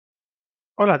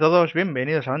Hola a todos,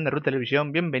 bienvenidos a Banda Root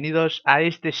Televisión, bienvenidos a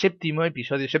este séptimo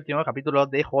episodio, séptimo capítulo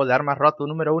de Juego de Armas Road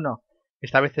número 1.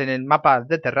 Esta vez en el mapa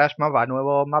de Terras, mapa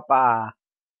nuevo, mapa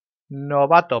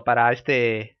novato para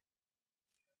este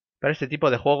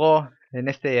tipo de juego, en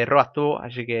este Road 2,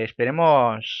 así que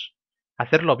esperemos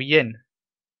hacerlo bien,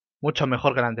 mucho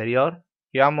mejor que el anterior.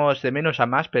 Íbamos de menos a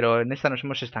más, pero en esta nos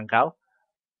hemos estancado.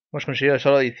 Hemos conseguido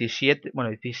solo 17,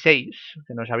 bueno 16,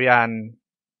 que nos habían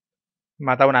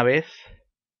matado una vez.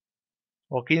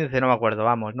 O 15, no me acuerdo,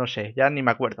 vamos, no sé, ya ni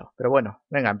me acuerdo. Pero bueno,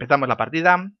 venga, empezamos la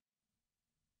partida. Vamos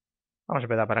a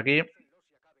empezar por aquí.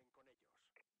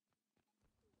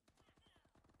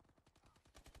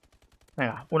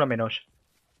 Venga, uno menos.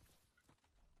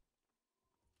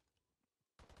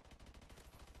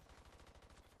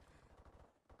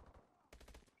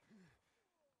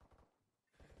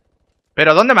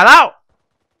 ¿Pero dónde me ha dado?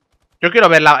 Yo quiero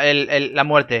ver la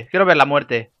muerte. Quiero ver la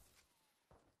muerte.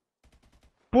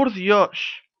 Por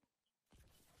Dios.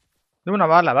 De una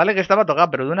bala, vale que estaba tocado,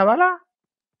 pero ¿de una bala?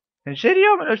 ¿En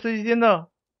serio? ¿Me lo estoy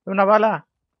diciendo? ¿De una bala?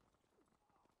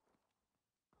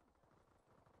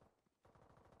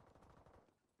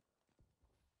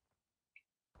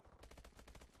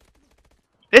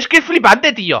 Es que es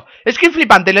flipante, tío. Es que es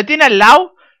flipante. Lo tiene al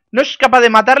lado. No es capaz de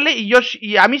matarle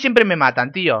y a mí siempre me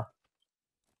matan, tío.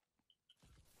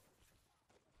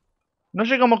 No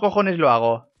sé cómo cojones lo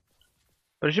hago.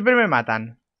 Pero siempre me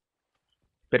matan.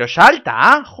 Pero salta,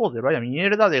 ¿ah? Joder, vaya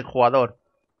mierda de jugador.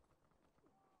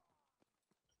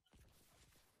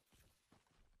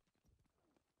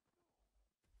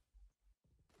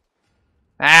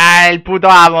 Ah, el puto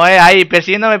amo, ahí,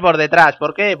 persiguiéndome por detrás.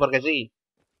 ¿Por qué? Porque sí.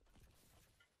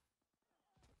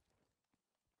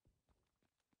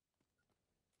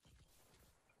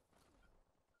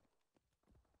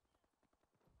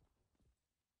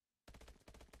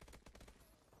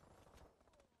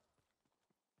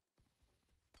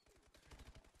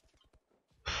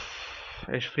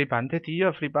 Es flipante,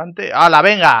 tío, flipante. ¡Hala,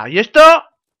 venga! ¿Y esto?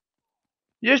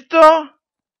 ¿Y esto?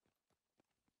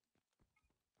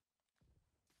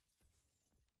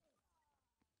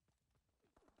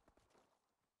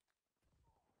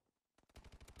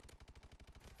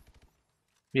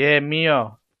 Bien,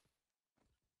 mío.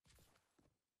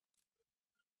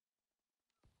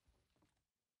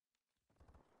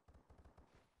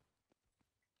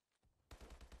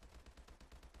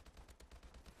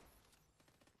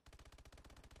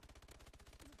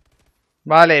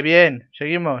 Vale, bien,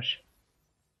 seguimos.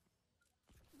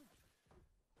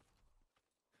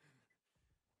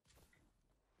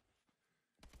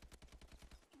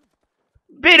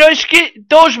 Pero es que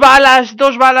dos balas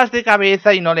de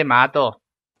cabeza y no le mato.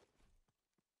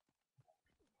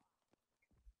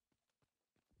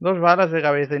 Dos balas de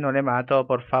cabeza y no le mato,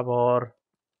 por favor.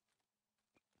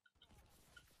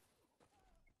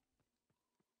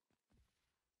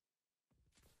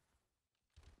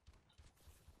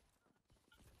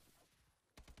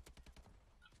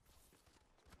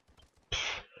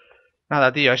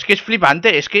 Nada, tío, es que es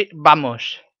flipante, es que...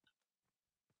 Vamos.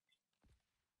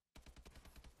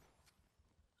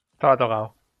 Estaba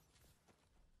tocado.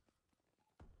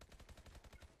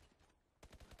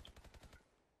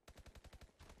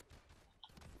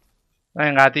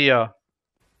 Venga, tío.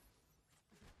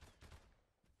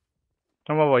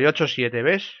 ¿Cómo voy? 8-7,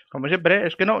 ¿ves? Como siempre,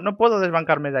 es que no puedo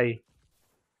desbancarme de ahí.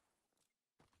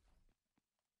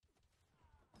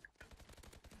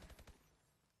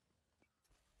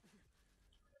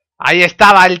 Ahí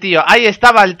estaba el tío, ahí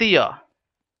estaba el tío.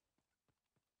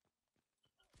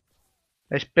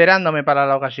 Esperándome para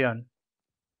la ocasión.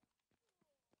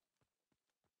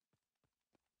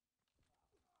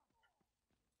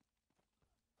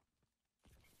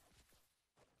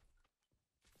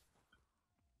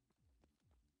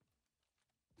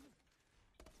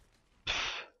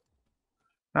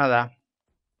 Nada.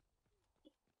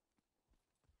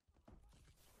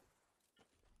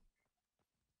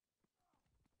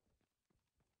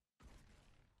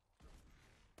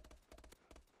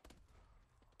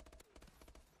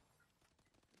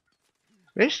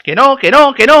 ¿Ves? Que no, que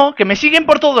no, que no, que me siguen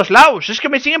por todos lados. Es que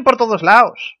me siguen por todos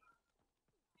lados.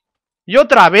 Y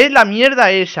otra vez la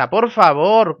mierda esa, por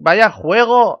favor. Vaya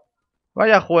juego.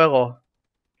 Vaya juego.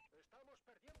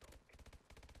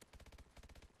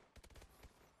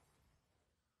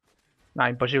 No,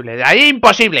 imposible. De ahí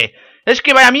imposible. Es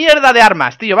que vaya mierda de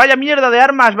armas, tío. Vaya mierda de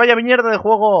armas, vaya mierda de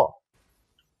juego.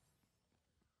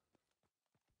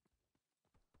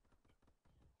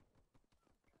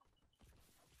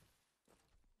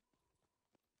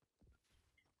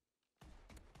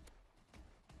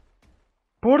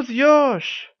 Por Dios.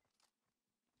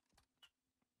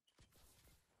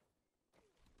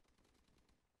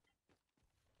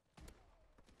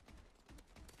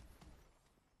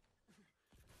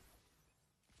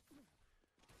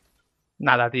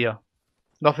 Nada, tío.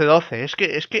 12-12.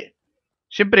 Es que...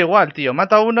 Siempre igual, tío.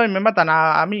 Mata a uno y me matan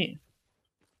a mí.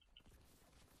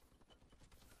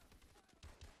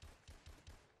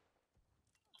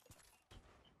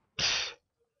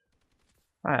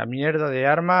 Vaya mierda de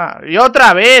arma. ¡Y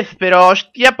otra vez! Pero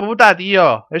hostia puta,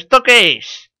 tío. ¿Esto qué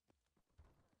es?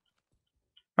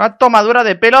 Una tomadura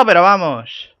de pelo, pero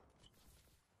vamos.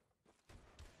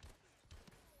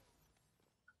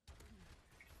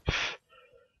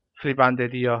 Flipante,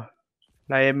 tío.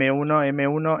 La M1,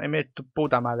 M1, M tu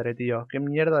puta madre, tío. Qué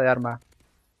mierda de arma.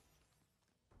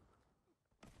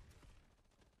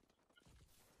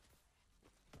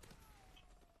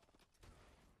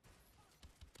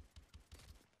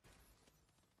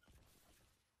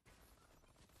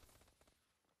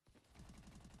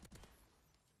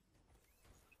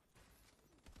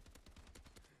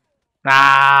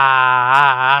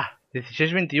 ¡Ah!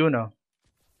 16-21.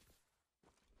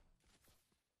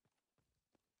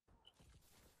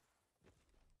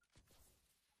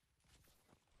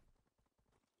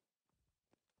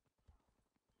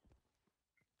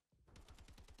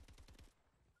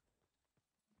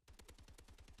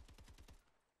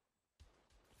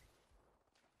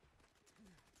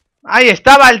 ¡Ahí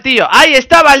estaba el tío! ¡Ahí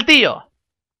estaba el tío!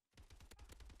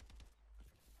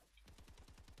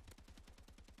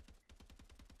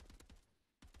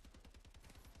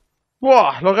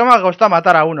 ¡Buah! Lo que me ha costado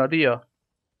matar a uno, tío.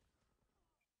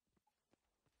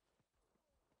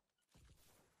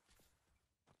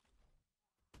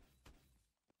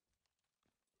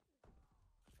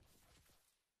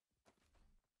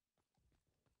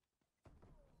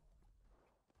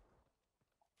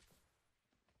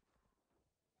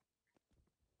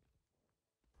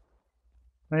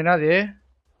 No hay nadie, ¿eh?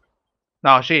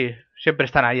 No, sí. Siempre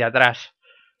están ahí atrás.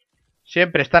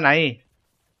 Siempre están ahí.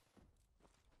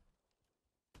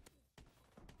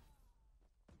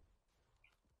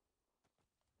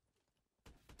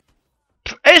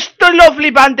 Esto es lo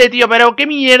flipante, tío. Pero ¿qué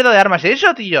mierda de arma es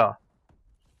eso, tío?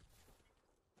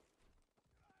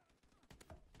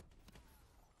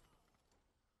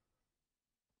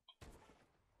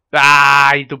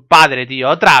 ¡Ay, tu padre, tío!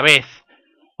 ¡Otra vez!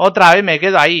 Otra vez me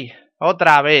quedo ahí.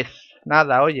 Otra vez.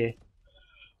 Nada, oye.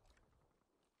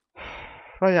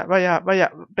 Vaya, vaya,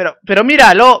 vaya. Pero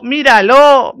míralo,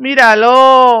 míralo,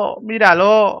 míralo,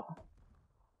 míralo.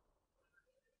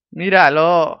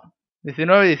 Míralo.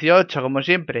 19-18, como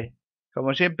siempre.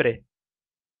 Como siempre.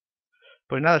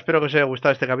 Pues nada, espero que os haya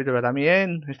gustado este capítulo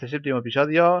también, este séptimo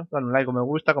episodio. Dale un like o me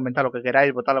gusta, comentad lo que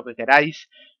queráis, votad lo que queráis,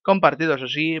 compartid eso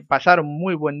sí, pasar un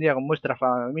muy buen día con vuestra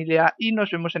familia y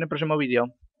nos vemos en el próximo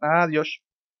vídeo. Adiós.